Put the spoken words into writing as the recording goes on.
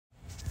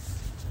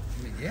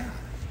Yeah.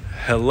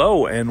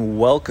 Hello and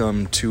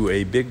welcome to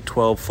a Big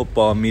 12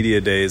 Football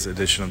Media Days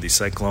edition of the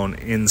Cyclone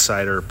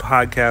Insider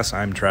Podcast.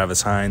 I'm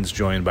Travis Hines,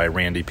 joined by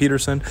Randy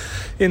Peterson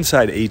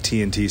inside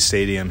AT&T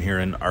Stadium here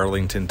in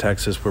Arlington,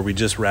 Texas, where we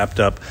just wrapped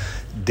up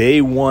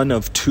day one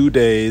of 2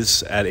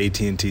 days at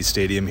AT&T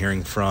Stadium,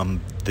 hearing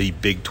from the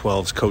Big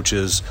 12's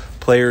coaches,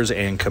 players,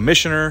 and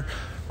commissioner.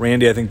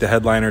 Randy, I think the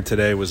headliner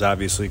today was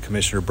obviously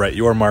Commissioner Brett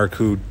Yormark,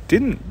 who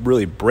didn't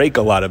really break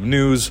a lot of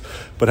news,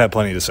 but had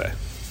plenty to say.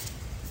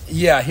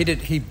 Yeah, he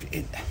did.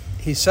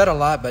 He said a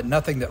lot, but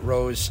nothing that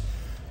rose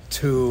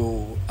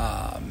to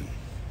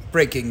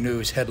breaking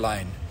news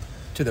headline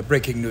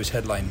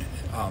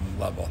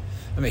level.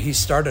 I mean, he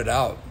started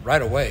out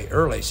right away,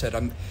 early.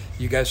 Said,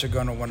 "You guys are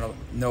going to want to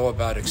know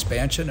about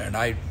expansion, and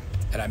I'm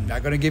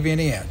not going to give you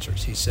any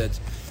answers." He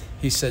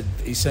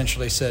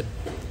essentially said,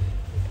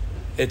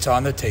 "It's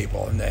on the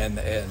table,"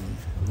 and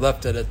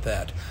left it at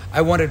that.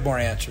 I wanted more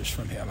answers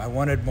from him. I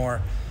wanted more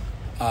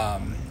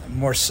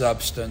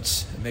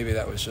substance. Maybe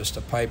that was just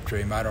a pipe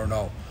dream. I don't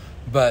know.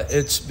 But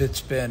it's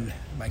been,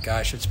 my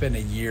gosh, it's been a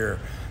year.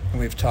 And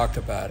we've talked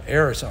about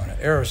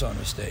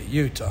Arizona State,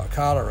 Utah,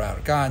 Colorado,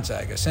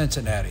 Gonzaga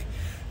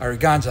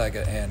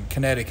and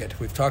Connecticut.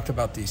 We've talked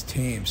about these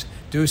teams.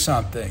 Do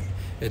something.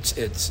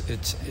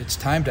 It's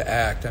time to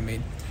act. I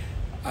mean,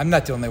 I'm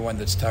not the only one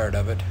that's tired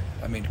of it.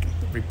 I mean,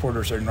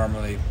 reporters are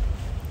normally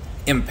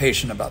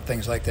impatient about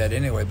things like that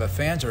anyway, but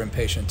fans are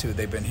impatient too.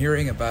 They've been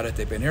hearing about it.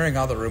 They've been hearing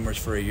all the rumors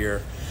for a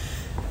year.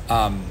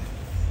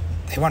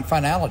 They want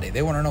finality.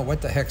 They want to know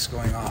what the heck's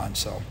going on.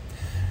 So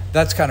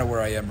that's kind of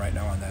where I am right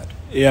now on that.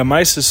 Yeah,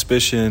 my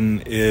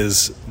suspicion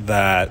is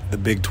that the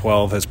Big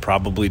 12 has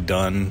probably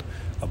done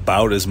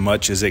about as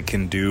much as it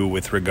can do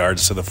with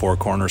regards to the four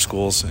corner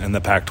schools in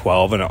the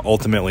Pac-12, and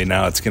ultimately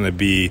now it's going to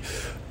be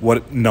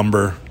what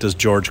number does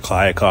George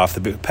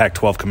Kliavkoff, the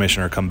Pac-12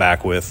 commissioner, come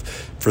back with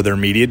for their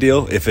media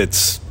deal. If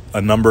it's a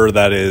number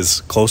that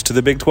is close to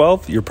the Big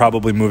 12, you're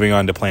probably moving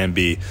on to Plan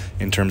B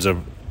in terms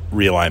of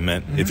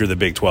realignment if you're the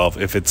Big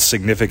 12. If it's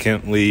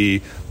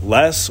significantly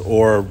less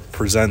or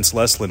presents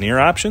less linear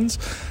options,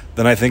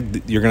 then I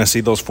think you're going to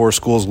see those four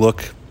schools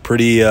look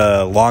pretty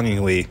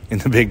longingly in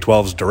the Big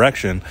 12's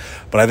direction.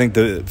 But I think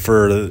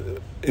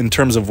in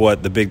terms of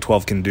what the Big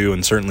 12 can do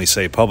and certainly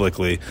say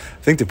publicly,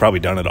 I think they've probably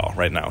done it all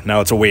right now.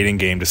 Now it's a waiting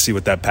game to see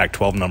what that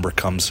Pac-12 number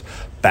comes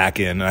back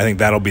in. And I think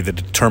that'll be the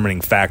determining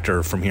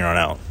factor from here on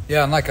out.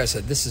 Yeah, and like I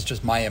said, this is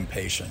just my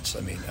impatience. I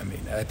mean,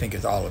 I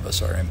think all of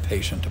us are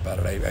impatient about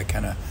it. I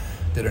kind of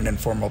did an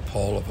informal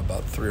poll of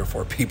about 3 or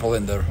 4 people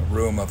in the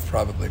room of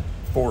probably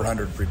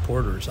 400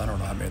 reporters. I don't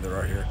know how many there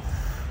are here.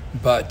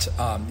 But,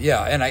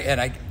 yeah,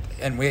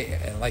 and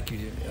like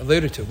you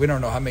alluded to, we don't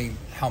know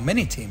how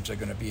many teams are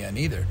going to be in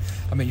either.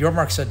 I mean,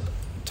 Yormark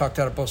talked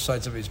out of both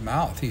sides of his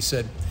mouth. He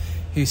said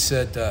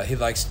he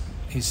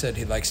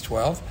likes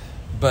 12,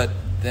 but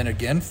then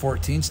again,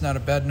 14's not a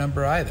bad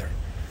number either.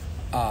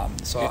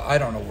 So I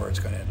don't know where it's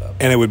going to end up.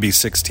 And it would be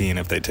 16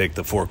 if they take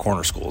the four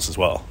corner schools as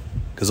well,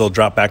 because they'll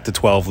drop back to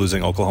 12,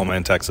 losing Oklahoma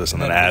and Texas,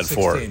 and then add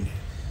 4.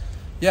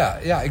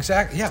 Yeah,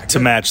 exactly. Yeah, to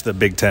match the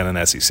Big 10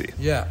 and SEC.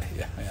 Yeah.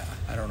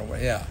 I don't know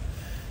what. Yeah.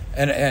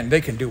 And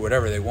they can do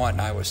whatever they want in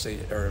Iowa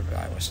State.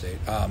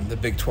 The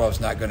Big 12's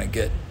not going to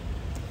get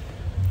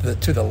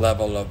to the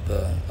level of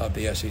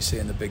the SEC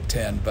and the Big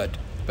 10, but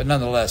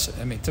nonetheless,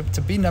 I mean,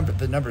 to be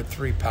the number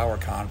 3 power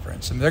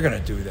conference, I mean, they're going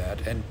to do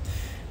that.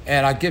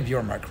 And I give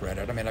Yormark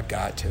credit. I mean, I've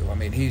got to. I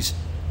mean,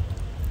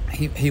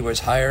 he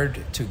was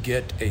hired to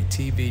get a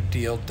TV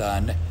deal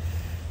done,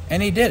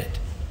 and he did it.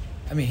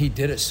 I mean, he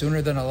did it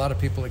sooner than a lot of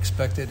people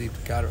expected. He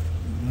got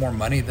more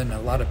money than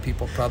a lot of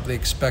people probably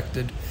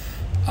expected.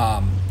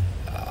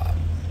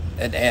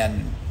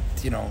 And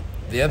you know,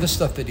 the other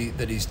stuff that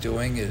he's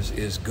doing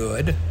is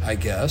good, I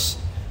guess.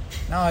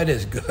 No, it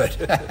is good.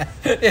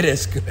 It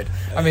is good.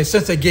 I mean,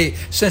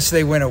 since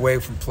they went away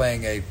from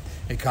playing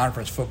a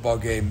conference football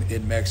game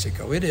in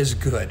Mexico, it is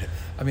good.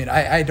 I mean,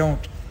 I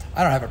don't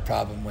have a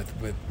problem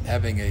with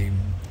having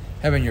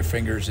your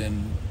fingers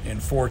in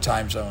 4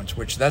 time zones,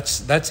 which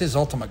that's his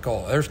ultimate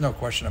goal. There's no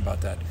question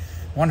about that.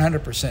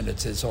 100%,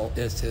 it's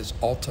his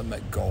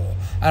ultimate goal.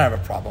 I don't have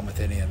a problem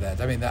with any of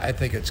that. I mean, I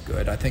think it's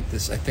good. I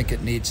think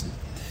it needs,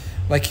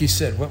 like he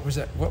said, what was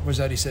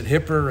that? He said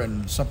hipper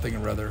and something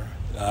or other.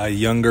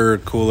 Younger,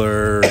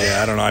 cooler.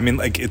 Yeah, I don't know. I mean,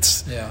 like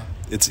it's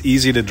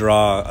easy to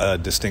draw a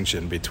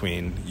distinction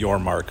between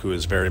Yormark, who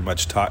is very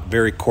much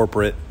very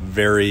corporate,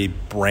 very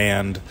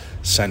brand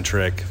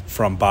centric,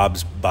 from Bob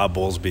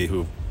Bowlesby,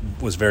 who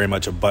was very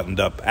much a buttoned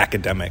up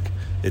academic.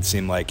 It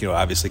seemed like,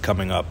 obviously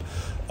coming up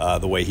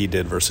the way he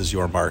did versus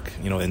Yormark,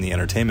 in the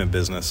entertainment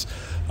business.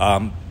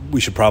 We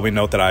should probably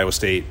note that Iowa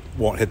State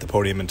won't hit the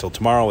podium until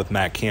tomorrow with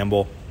Matt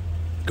Campbell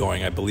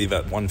going, I believe,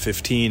 at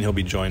 1:15. He'll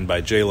be joined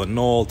by Jalen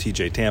Knoll,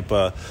 TJ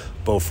Tampa,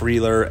 Bo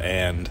Freeler,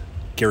 and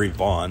Gary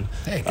Vaughn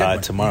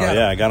tomorrow.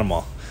 Yeah, I got them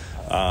all.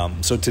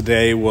 So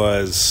today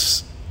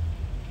was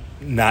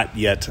not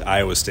yet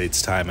Iowa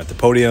State's time at the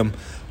podium.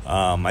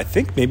 I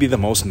think maybe the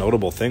most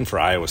notable thing for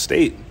Iowa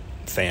State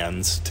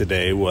fans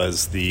today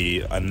was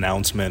the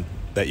announcement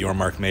that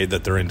Yormark made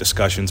that they're in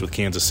discussions with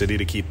Kansas City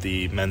to keep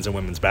the men's and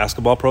women's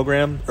basketball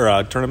program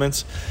or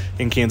tournaments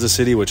in Kansas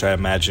City, which I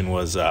imagine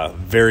was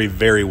very,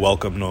 very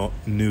welcome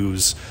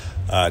news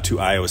to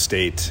Iowa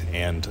State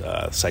and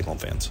Cyclone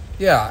fans.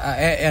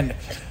 Yeah,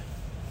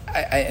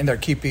 and they're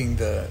keeping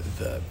the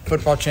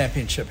football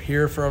championship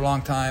here for a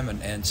long time,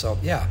 and so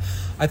yeah,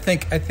 I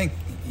think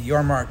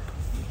Yormark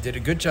did a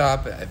good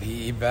job.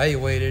 He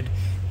evaluated.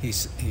 He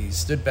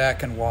stood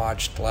back and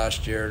watched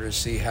last year to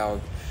see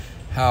how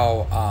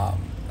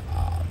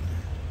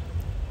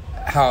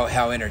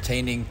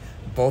entertaining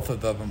both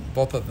of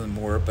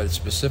them were, but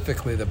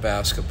specifically the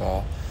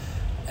basketball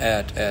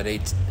at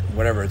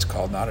whatever it's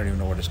called. Now I don't even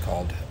know what it's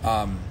called.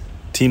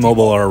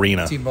 T-Mobile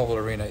Arena. T-Mobile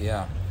Arena,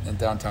 yeah, in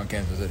downtown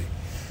Kansas City.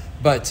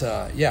 But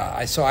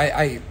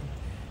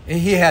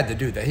he had to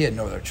do that. He had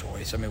no other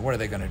choice. I mean, what are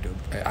they going to do?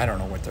 I don't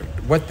know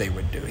what they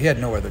would do. He had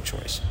no other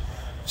choice.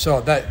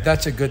 So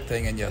that's a good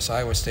thing. And yes,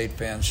 Iowa State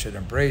fans should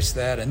embrace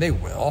that, and they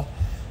will,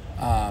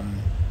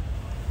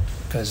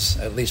 because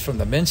at least from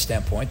the men's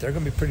standpoint, they're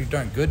going to be pretty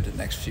darn good the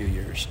next few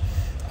years.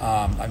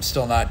 I'm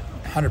still not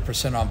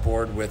 100% on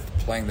board with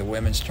playing the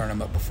women's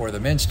tournament before the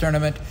men's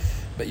tournament,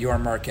 but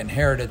Yormark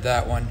inherited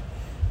that one,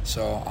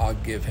 so I'll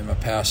give him a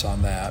pass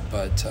on that.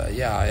 But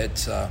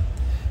it's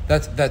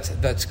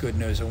that's good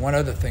news. And one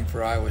other thing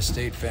for Iowa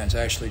State fans,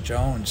 Ashley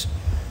Jones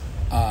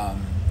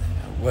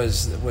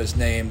was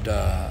named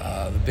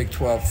the Big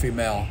 12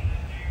 female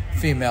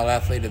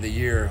athlete of the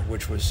year,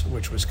 which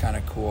was kind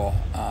of cool.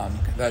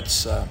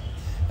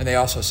 And they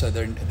also said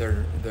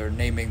they're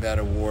naming that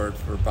award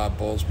for Bob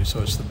Bowlesby,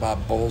 so it's the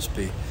Bob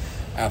Bowlesby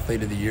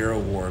Athlete of the Year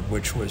award,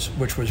 which was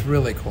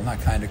really cool. Not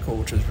kind of cool,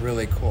 which was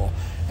really cool.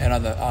 And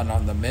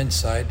on the men's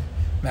side,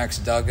 Max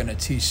Duggan at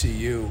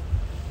TCU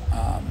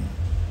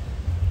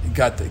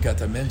got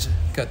the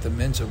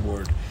men's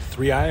award.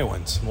 3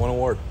 Iowans, 1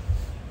 award.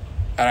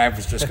 And I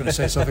was just going to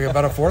say something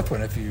about a fourth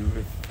one, if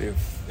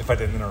I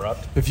didn't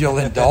interrupt. If you'll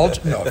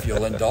indulge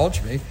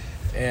me.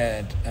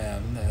 And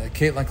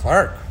Caitlin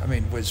Clark, I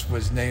mean,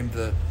 was named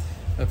the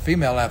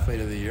female athlete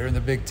of the year in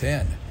the Big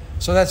Ten.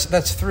 So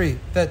that's 3.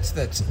 That's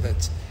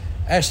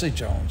Ashley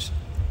Jones.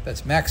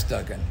 That's Max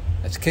Duggan.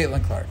 That's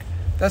Caitlin Clark.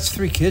 That's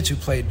 3 kids who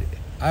played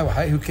Iowa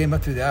High, who came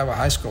up through the Iowa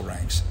high school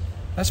ranks.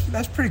 That's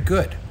pretty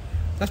good.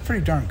 That's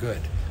pretty darn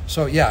good.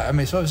 So yeah, I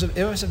mean, so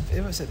it was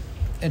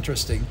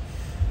interesting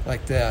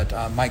like that.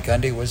 Mike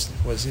Gundy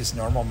was his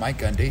normal Mike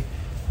Gundy.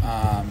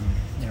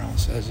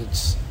 Says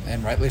it's,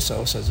 and rightly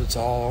so, says it's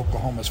all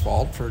Oklahoma's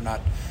fault for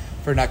not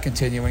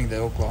continuing the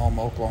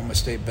Oklahoma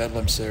State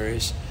Bedlam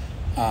series.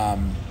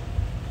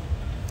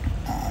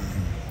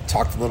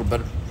 Talked a little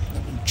bit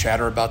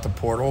chatter about the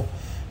portal.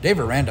 Dave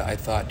Aranda, I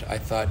thought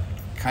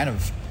kind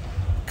of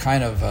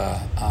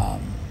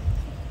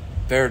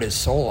bared his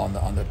soul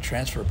on the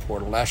transfer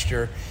portal. Last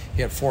year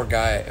he got 4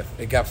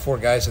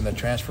 guys in the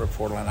transfer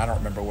portal, and I don't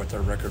remember what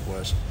their record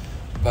was,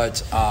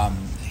 but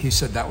he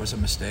said that was a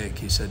mistake.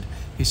 He said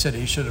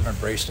he should have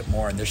embraced it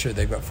more, and this year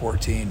they've got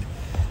 14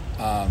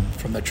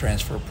 from the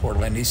transfer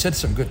portal. And he said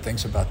some good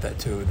things about that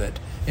too, that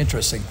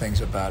interesting things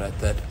about it,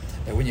 that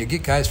when you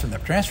get guys from the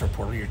transfer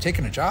portal, you're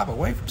taking a job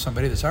away from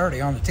somebody that's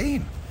already on the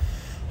team.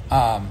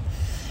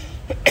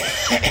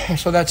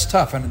 So that's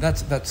tough, and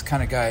that's the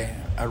kind of guy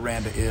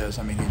Aranda is.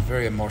 I mean, he's a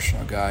very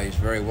emotional guy. He's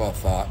very well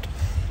thought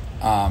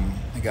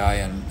guy,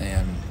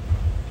 and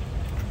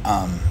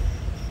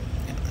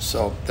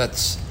so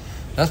that's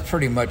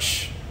pretty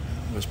much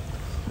was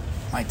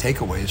my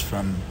takeaways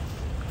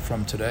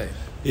from today.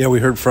 Yeah,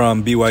 we heard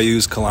from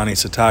BYU's Kalani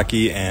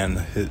Sitake and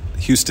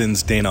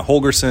Houston's Dana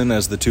Holgerson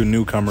as the 2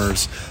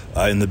 newcomers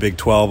in the Big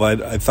 12.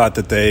 I thought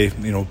that they,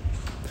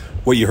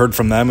 what you heard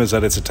from them is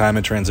that it's a time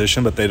of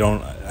transition, but they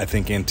don't, I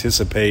think,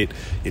 anticipate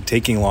it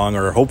taking long,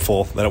 or are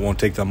hopeful that it won't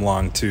take them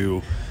long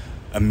to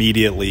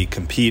immediately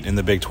compete in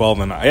the Big 12.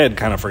 And I had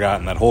kind of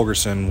forgotten that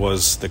Holgerson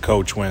was the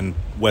coach when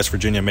West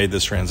Virginia made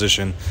this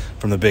transition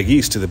from the Big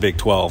East to the Big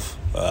 12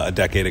 a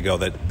decade ago,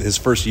 that his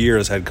first year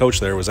as head coach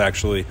there was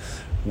actually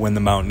when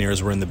the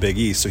Mountaineers were in the Big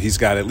East. So he's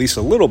got at least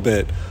a little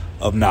bit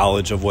of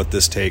knowledge of what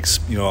this takes,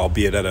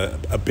 albeit at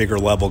a bigger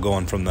level,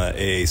 going from the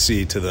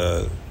AAC to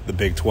the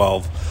Big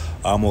 12.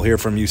 We'll hear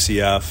from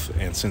UCF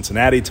and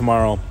Cincinnati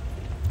tomorrow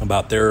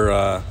about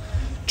their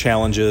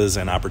challenges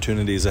and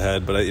opportunities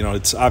ahead. But,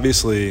 it's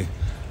obviously,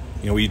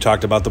 we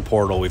talked about the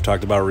portal, we've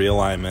talked about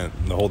realignment,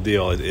 the whole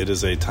deal. It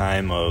is a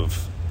time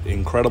of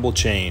incredible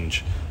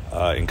change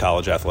in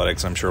college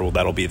athletics. I'm sure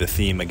that'll be the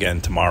theme again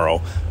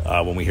tomorrow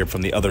when we hear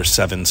from the other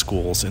 7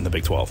 schools in the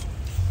Big 12.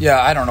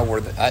 Yeah, I don't know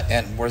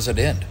and where does it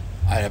end?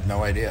 I have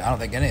no idea. I don't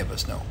think any of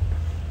us know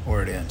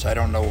where it ends. I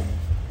don't know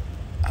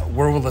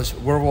where will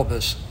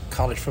this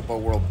college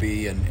football world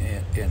be in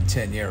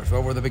 10 years?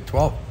 Where will the Big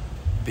 12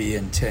 be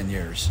in 10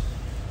 years?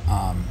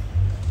 I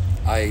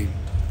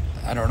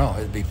don't know.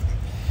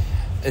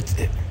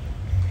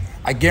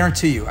 I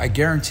guarantee you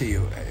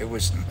it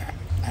was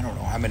I don't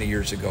know how many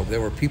years ago, there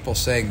were people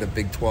saying the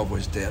Big 12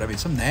 was dead. I mean,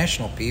 some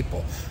national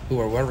people who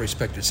are well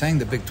respected saying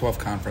the Big 12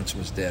 conference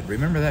was dead.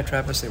 Remember that,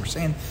 Travis? They were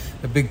saying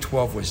the Big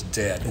 12 was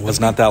dead. It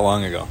was not that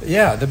long ago.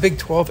 Yeah, the Big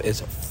 12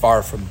 is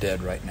far from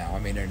dead right now. I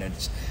mean,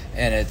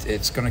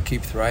 it's going to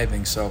keep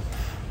thriving. So,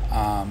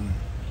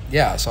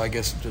 so I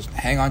guess just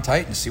hang on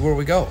tight and see where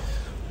we go.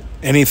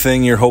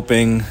 Anything you're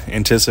hoping,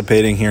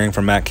 anticipating hearing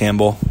from Matt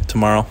Campbell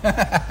tomorrow?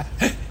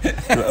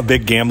 A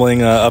big gambling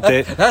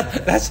update?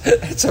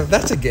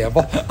 That's a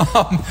gamble.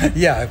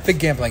 A big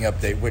gambling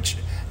update, which,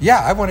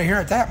 I want to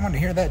hear that. I want to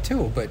hear that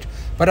too.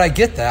 But I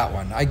get that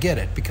one. I get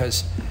it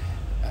because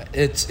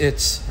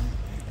it's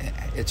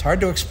hard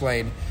to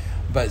explain,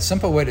 but a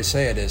simple way to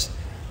say it is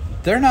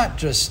they're not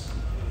just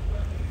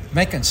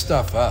making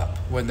stuff up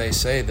when they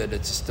say that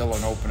it's still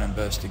an open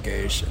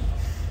investigation.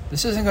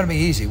 This isn't going to be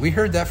easy. We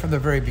heard that from the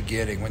very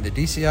beginning. When the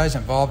DCI is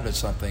involved in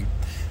something,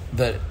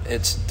 that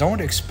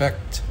don't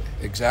expect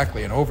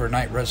exactly an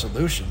overnight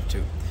resolution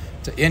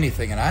to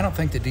anything. And I don't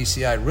think the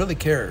DCI really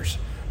cares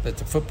that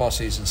the football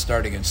season's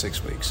starting in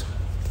 6 weeks.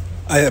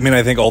 I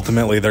think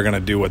ultimately they're going to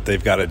do what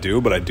they've got to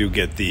do, but I do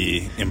get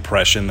the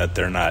impression that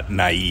they're not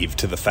naive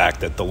to the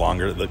fact that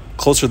the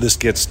closer this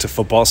gets to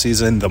football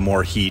season, the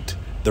more heat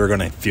they're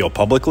going to feel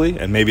publicly,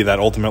 and maybe that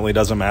ultimately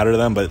doesn't matter to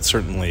them, but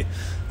certainly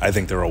I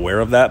think they're aware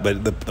of that.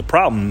 But the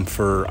problem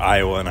for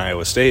Iowa and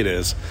Iowa State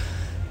is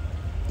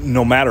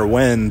no matter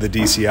when the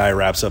DCI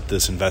wraps up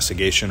this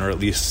investigation, or at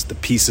least the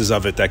pieces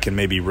of it that can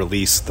maybe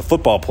release the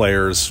football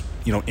players,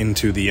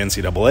 into the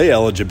NCAA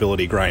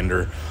eligibility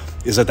grinder,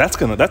 is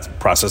that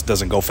process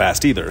doesn't go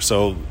fast either.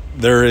 So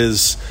there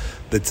is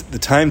the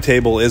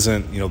timetable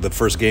isn't, the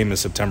first game is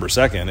September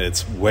 2nd.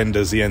 It's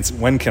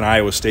when can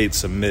Iowa State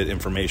submit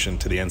information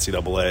to the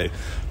NCAA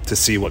to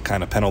see what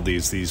kind of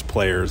penalties these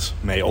players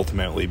may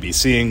ultimately be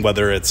seeing,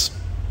 whether it's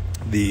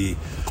the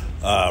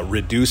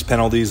reduced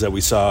penalties that we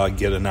saw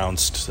get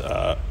announced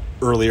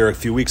earlier a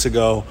few weeks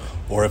ago,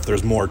 or if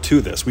there's more to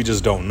this. We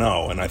just don't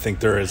know. And I think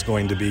there is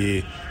going to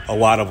be a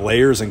lot of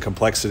layers and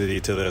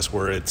complexity to this,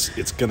 where it's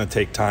going to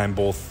take time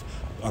both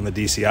on the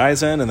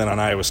DCI's end and then on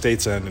Iowa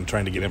State's end in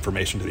trying to get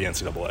information to the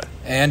NCAA.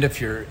 And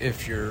if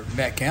you're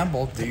Matt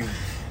Campbell,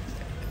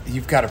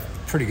 you've got a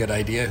pretty good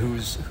idea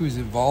who's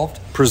involved?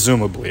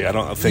 Presumably. I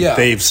don't think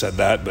they've said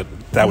that, but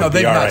that would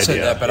be our idea. No, they've not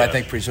said that, but I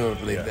think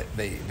presumably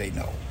they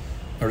know,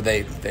 or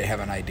they have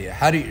an idea.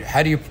 How do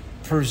you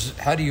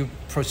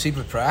proceed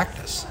with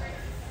practice?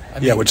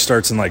 Which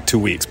starts in like 2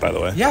 weeks, by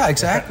the way. Yeah,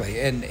 exactly.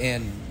 And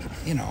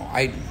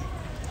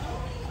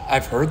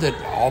I've heard that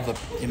all the,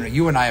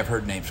 you and I have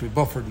heard names. We've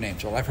both heard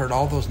names. Well, I've heard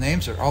all those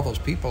names, or all those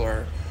people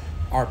are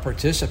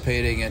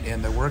participating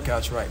in the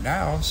workouts right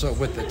now. So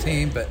with the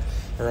team,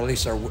 or at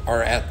least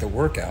are at the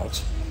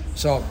workouts.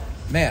 So,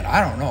 man,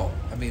 I don't know.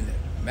 I mean,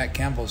 Matt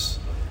Campbell's,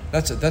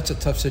 that's a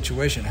tough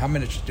situation. How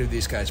much do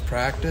these guys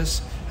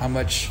practice? How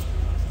much,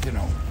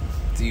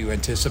 do you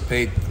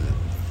anticipate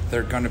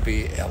they're going to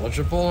be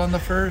eligible on the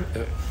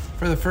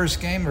for the first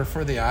game, or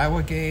for the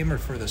Iowa game, or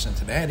for the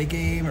Cincinnati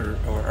game, or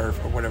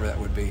whatever that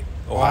would be?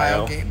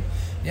 Ohio game?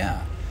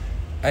 Yeah.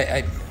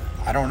 I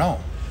don't know.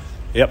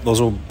 Yep,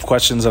 those are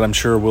questions that I'm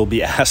sure will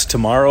be asked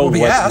tomorrow.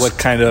 What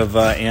kind of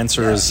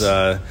answers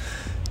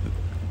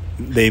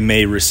they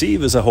may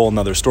receive is a whole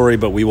nother story,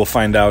 but we will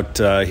find out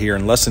here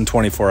in less than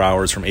 24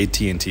 hours from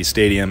AT&T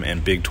Stadium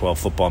and Big 12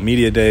 Football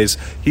Media Days.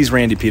 He's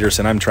Randy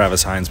Peterson. I'm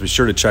Travis Hines. Be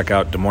sure to check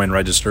out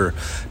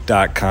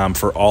DesMoinesRegister.com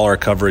for all our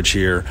coverage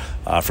here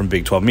from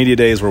Big 12 Media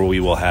Days, where we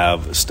will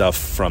have stuff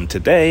from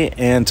today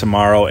and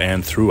tomorrow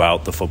and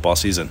throughout the football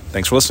season.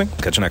 Thanks for listening.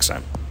 Catch you next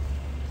time.